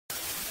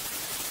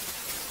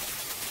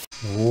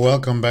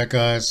Welcome back,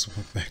 guys.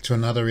 Back to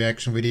another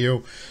reaction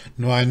video.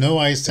 Now, I know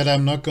I said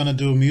I'm not gonna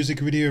do a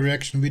music video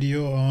reaction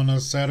video on a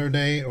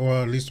Saturday,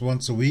 or at least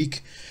once a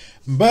week,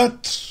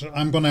 but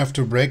I'm gonna have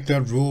to break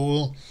that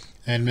rule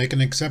and make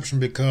an exception,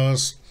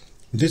 because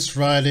this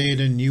Friday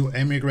the new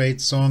EMIGRATE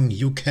song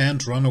 "You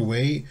Can't Run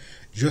Away"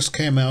 just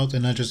came out,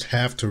 and I just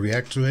have to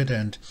react to it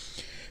and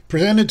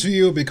present it to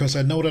you, because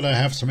I know that I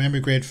have some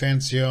EMIGRATE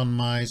fans here on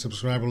my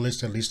subscriber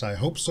list. At least I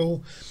hope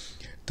so.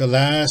 The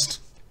last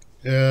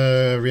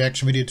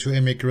reaction video to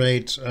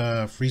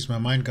EMIGRATE, Freeze My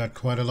Mind, got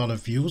quite a lot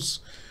of views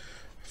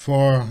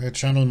for a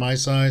channel my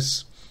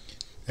size,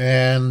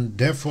 and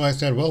therefore I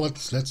said, well,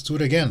 let's do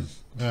it again.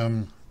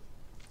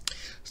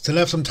 Still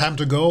have some time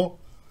to go,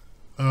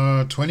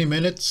 20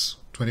 minutes,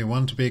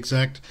 21 to be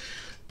exact,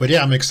 but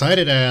yeah, I'm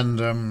excited.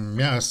 And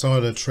yeah, I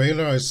saw the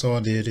trailer, I saw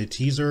the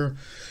teaser.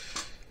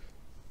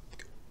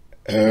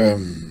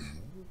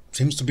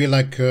 Seems to be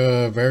like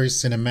a very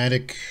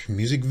cinematic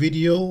music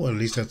video, at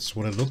least that's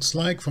what it looks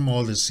like from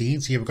all the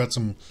scenes. Here we've got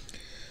some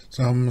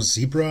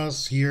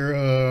zebras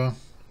here.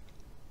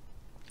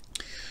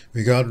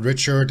 We got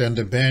Richard and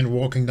the band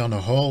walking down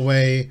the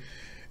hallway,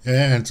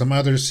 and some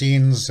other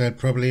scenes that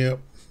probably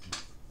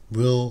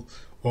will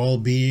all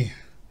be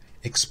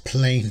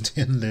explained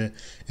in the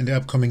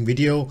upcoming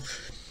video.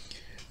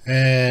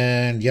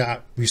 And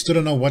yeah, we still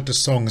don't know what the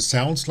song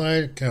sounds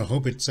like. I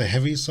hope it's a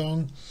heavy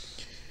song.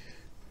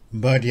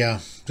 But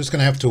yeah, just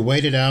gonna have to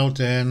wait it out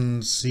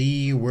and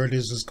see where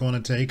this is gonna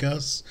take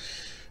us.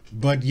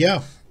 But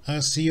yeah,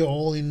 I'll see you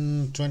all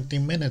in 20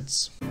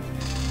 minutes.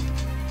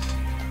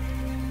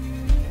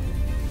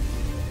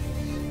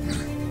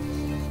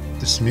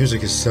 This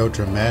music is so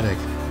dramatic.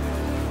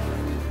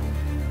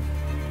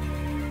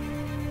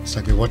 It's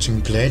like we're watching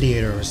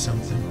Gladiator or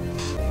something.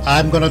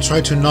 I'm gonna try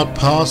to not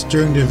pause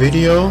during the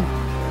video,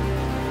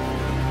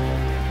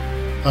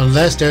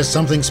 unless there's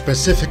something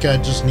specific I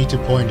just need to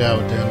point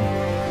out. Then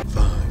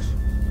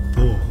 5,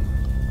 4,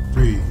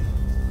 3,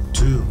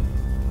 2,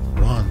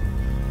 1.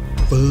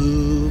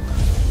 Boop.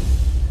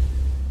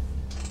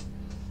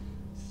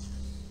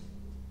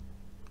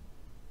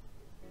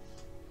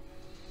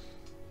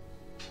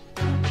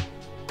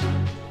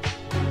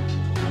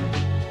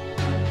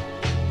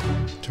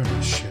 Turn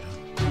this shit on.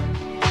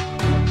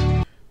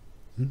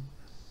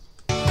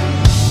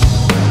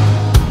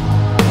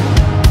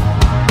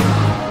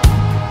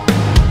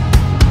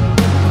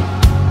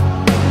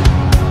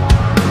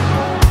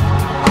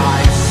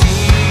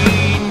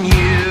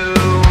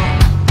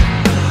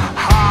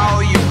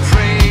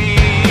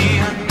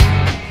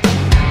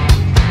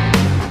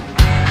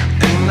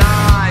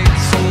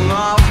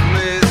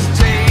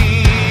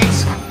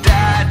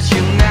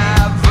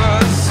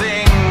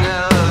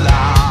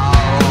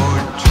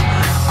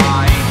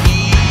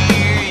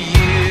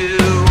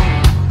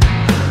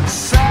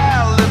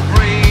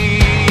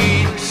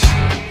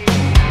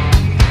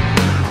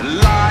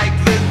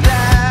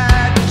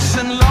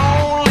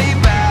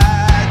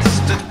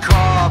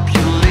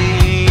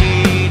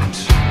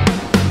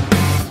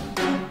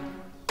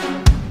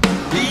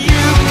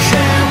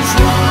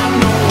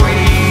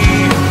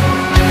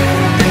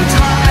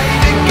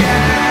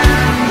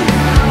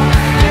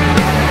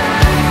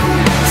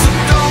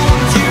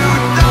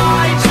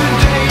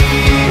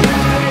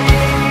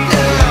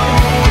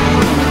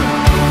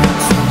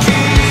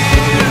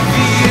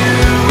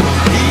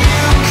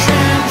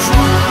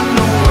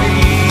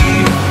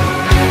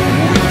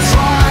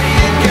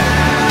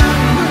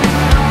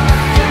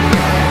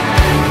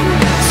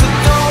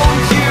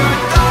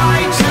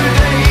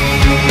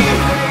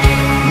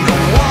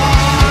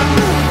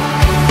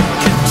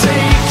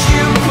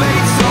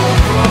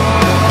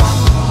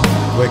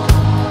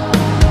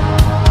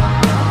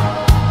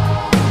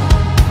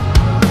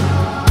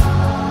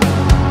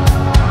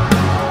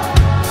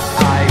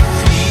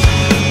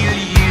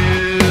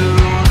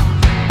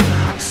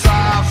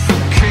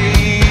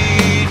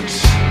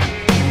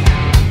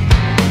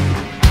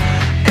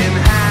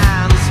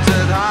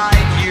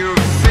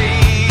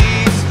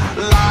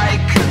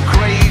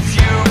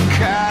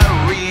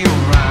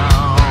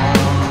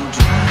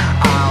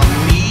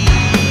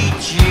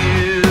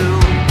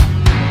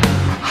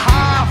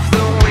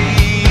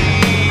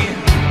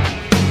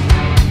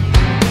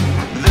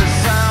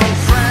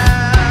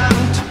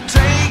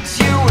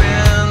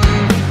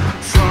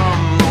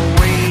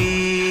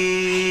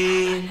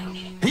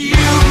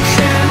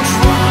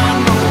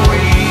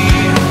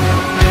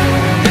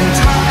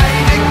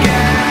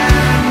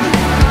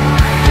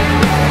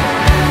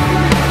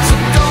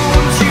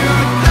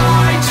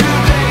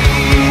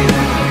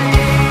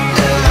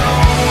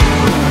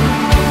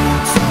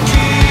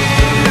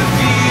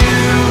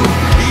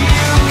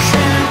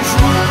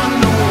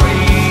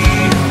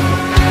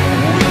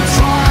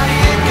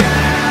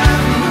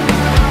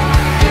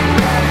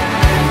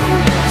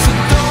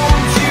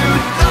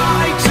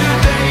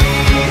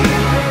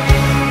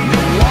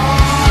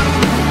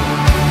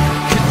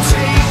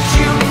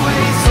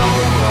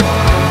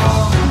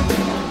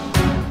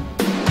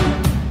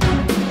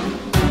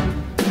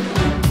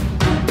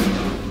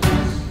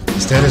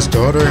 Is that his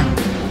daughter?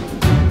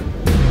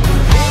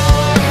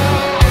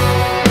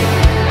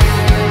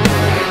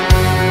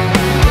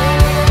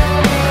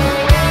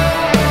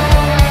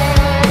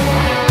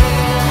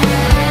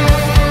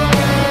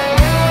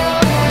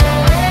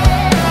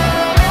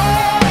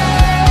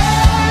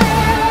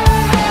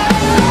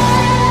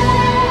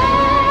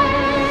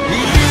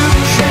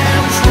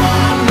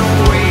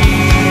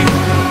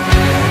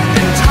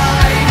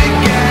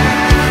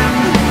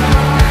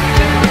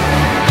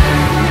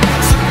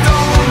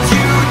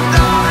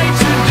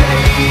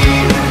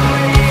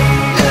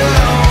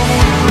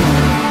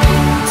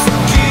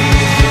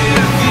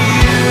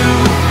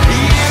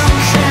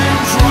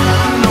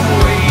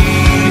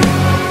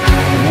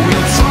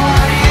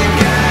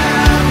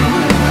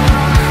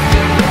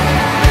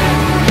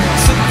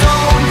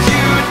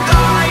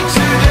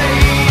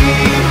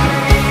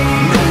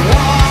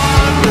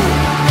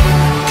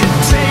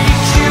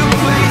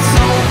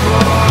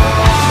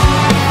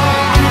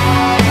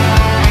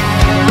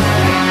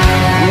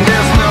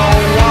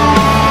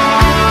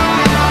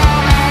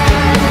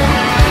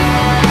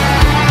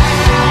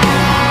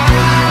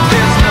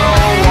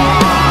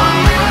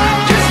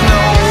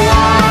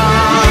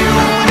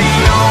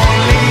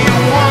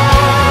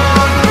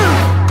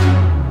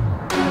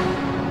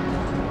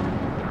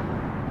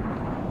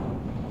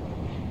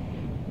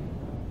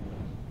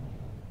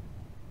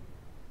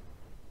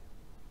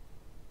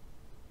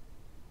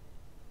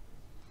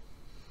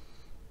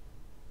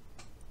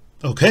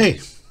 Okay,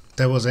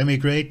 that was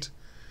EMIGRATE.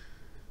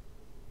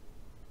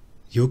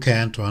 You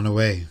can't run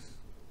away.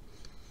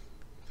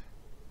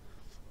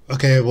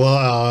 Okay,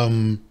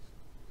 well,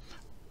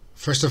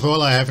 first of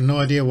all, I have no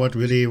idea what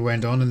really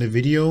went on in the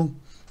video.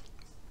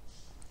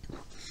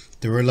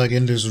 They were like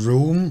in this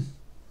room,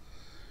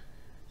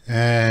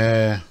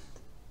 kind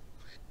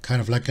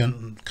of like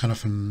an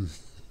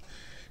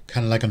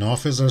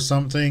office or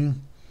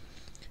something,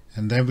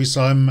 and then we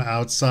saw him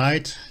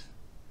outside,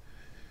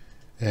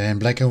 in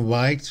black and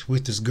white,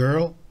 with this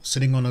girl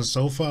sitting on a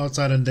sofa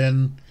outside, and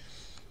then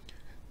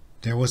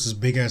there was this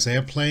big ass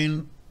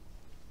airplane,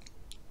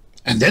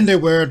 and then they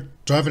were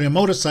driving a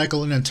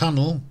motorcycle in a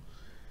tunnel.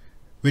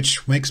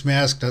 Which makes me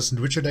ask, doesn't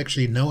Richard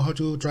actually know how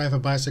to drive a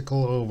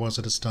bicycle, or was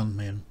it a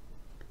stuntman?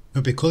 It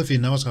would be cool if he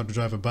knows how to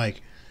drive a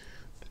bike.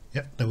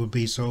 Yeah, that would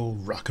be so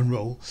rock and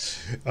roll.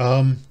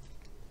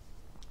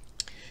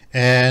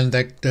 And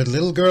that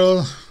little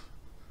girl,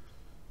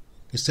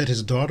 is that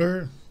his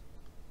daughter?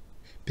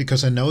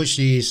 Because I know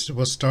she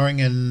was starring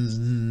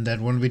in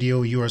that one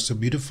video, You Are So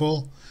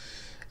Beautiful.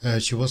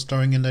 She was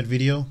starring in that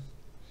video.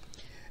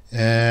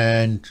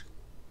 And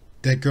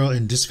that girl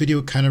in this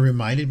video kind of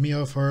reminded me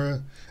of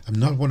her. I'm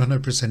not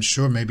 100%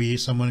 sure. Maybe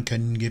someone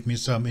can give me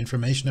some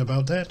information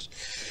about that.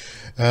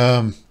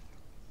 The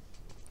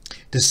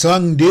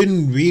song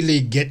didn't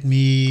really get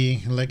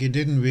me, like it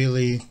didn't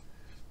really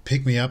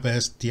pick me up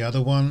as the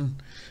other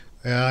one.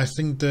 I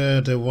think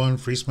the one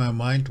Freeze My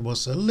Mind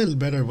was a little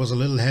better, was a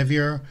little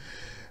heavier,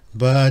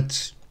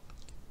 but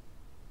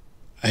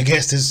I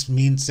guess this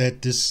means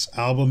that this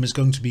album is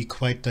going to be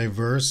quite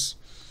diverse,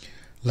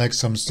 like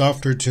some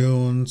softer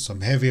tunes,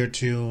 some heavier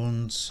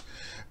tunes,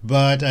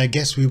 but I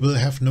guess we will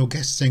have no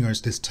guest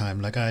singers this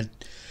time. Like I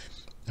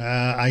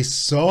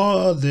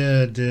saw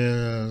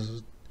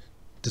the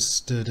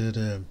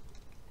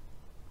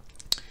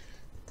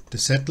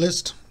set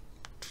list,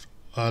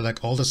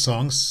 like all the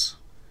songs,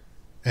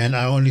 and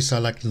I only saw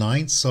like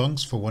 9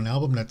 songs for one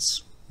album.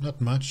 That's not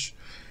much.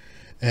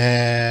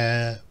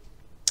 But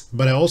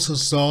I also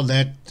saw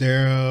that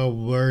there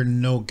were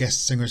no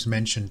guest singers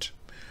mentioned.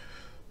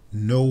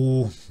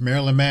 No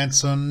Marilyn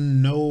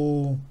Manson,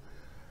 no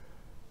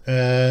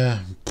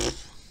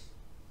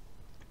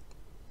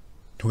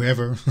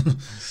whoever.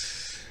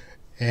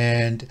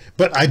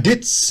 But I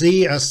did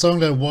see a song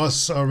that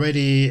was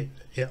already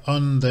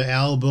on the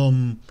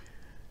album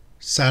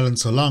Silent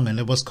So Long, and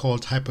it was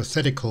called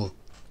Hypothetical.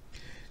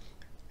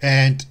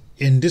 And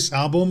in this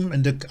album,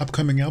 in the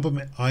upcoming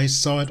album, I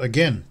saw it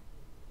again.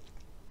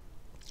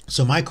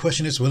 So my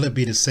question is, will it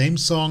be the same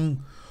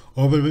song,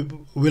 or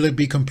will it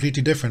be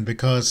completely different?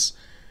 Because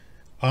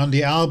on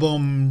the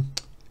album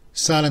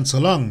Silent So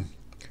Long,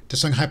 the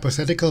song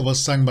Hypothetical was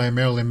sung by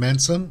Marilyn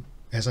Manson,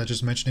 as I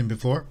just mentioned him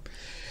before.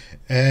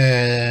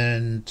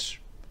 And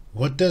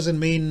what does it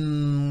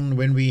mean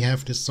when we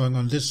have this song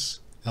on this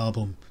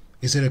album?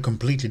 Is it a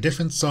completely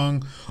different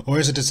song, or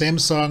is it the same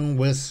song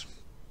with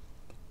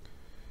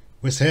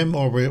him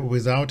or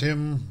without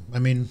him? I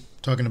mean,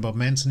 talking about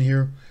Manson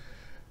here.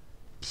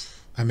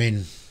 I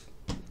mean,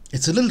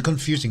 it's a little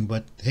confusing,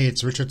 but hey,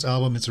 it's Richard's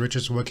album, it's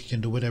Richard's work, he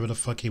can do whatever the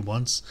fuck he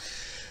wants.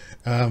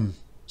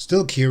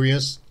 Still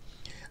curious.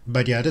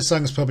 But yeah, this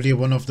song is probably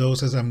one of those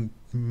that I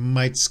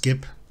might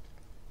skip.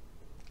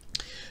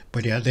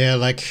 But yeah, there are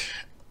like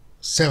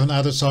 7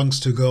 other songs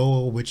to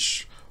go,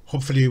 which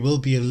hopefully will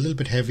be a little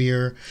bit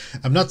heavier.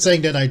 I'm not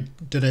saying that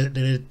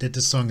that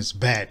this song is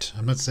bad.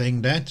 I'm not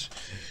saying that,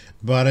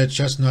 but it's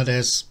just not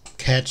as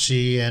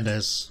catchy and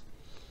as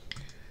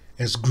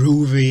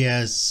groovy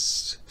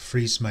as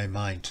Freeze My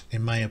Mind,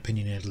 in my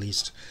opinion at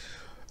least.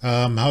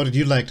 How did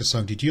you like the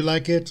song? Did you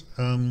like it?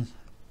 And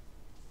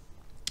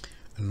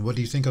what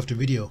do you think of the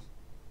video?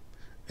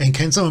 And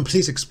can someone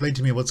please explain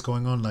to me what's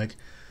going on? Like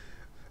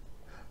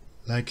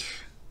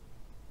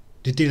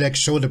did they like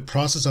show the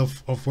process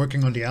of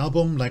working on the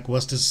album? Like,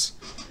 was this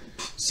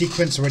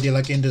sequence already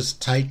like in this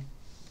tight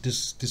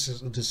this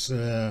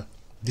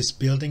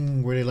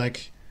building where they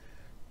like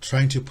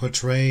trying to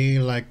portray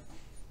like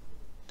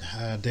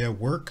their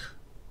work,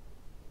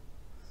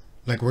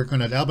 like working on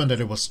that album,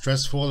 that it was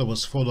stressful, it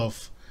was full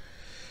of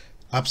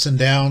ups and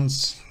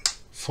downs,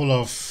 full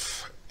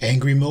of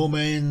angry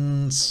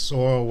moments,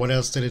 or what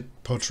else did it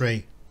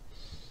portray?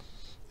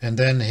 And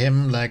then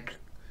him like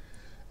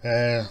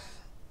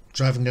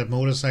driving that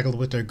motorcycle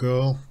with their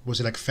girl, was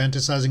he like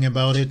fantasizing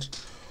about it,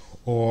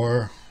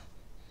 or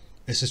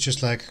is it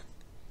just like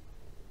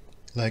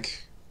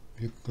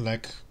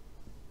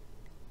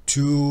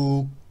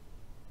two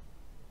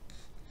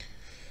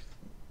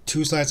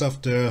sides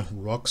of the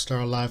rock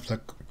star life?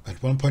 Like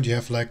at one point you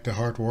have like the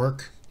hard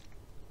work,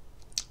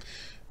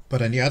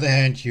 but on the other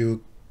hand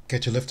you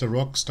get to live the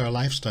rock star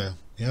lifestyle.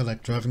 Yeah,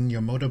 like driving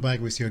your motorbike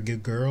with your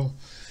girl,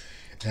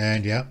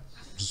 and yeah,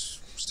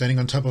 standing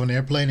on top of an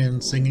airplane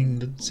and singing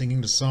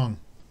the song.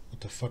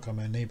 What the fuck are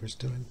my neighbors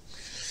doing?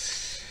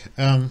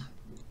 I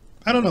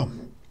don't know.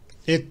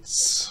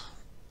 It's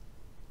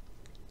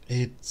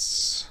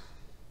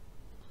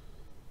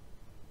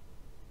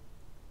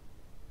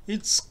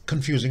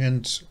confusing,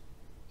 and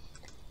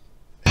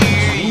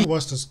Who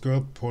was this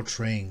girl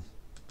portraying?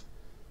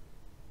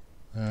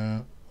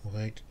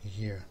 Right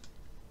here.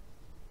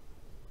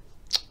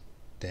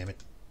 Damn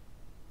it.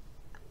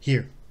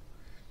 Here.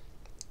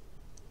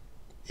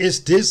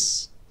 Is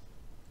this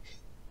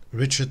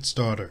Richard's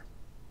daughter?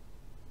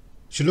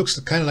 She looks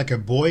kind of like a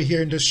boy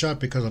here in this shot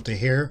because of the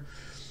hair,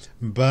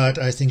 but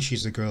I think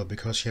she's a girl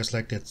because she has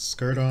like that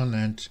skirt on,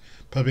 and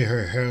probably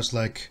her hair is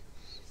like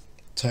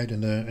tied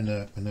in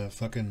a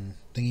fucking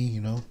thingy,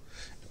 you know,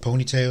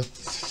 ponytail.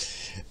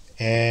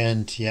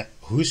 And yeah,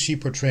 who's she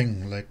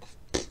portraying? Like,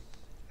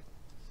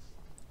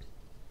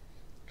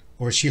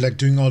 or is she like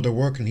doing all the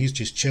work and he's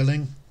just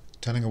chilling,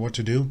 telling her what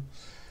to do?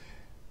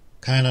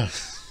 Kind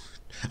of.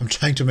 I'm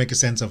trying to make a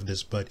sense of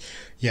this, but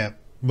yeah.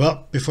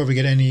 Well, before we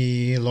get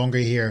any longer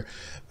here,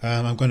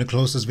 I'm going to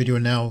close this video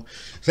now.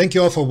 Thank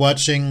you all for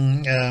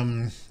watching.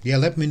 Yeah,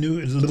 let me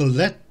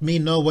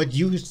know what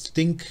you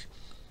think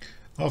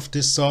of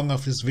this song,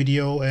 of this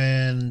video,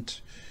 and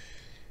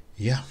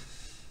yeah,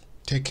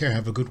 take care.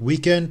 Have a good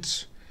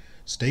weekend.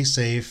 Stay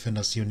safe, and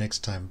I'll see you next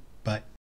time. Bye.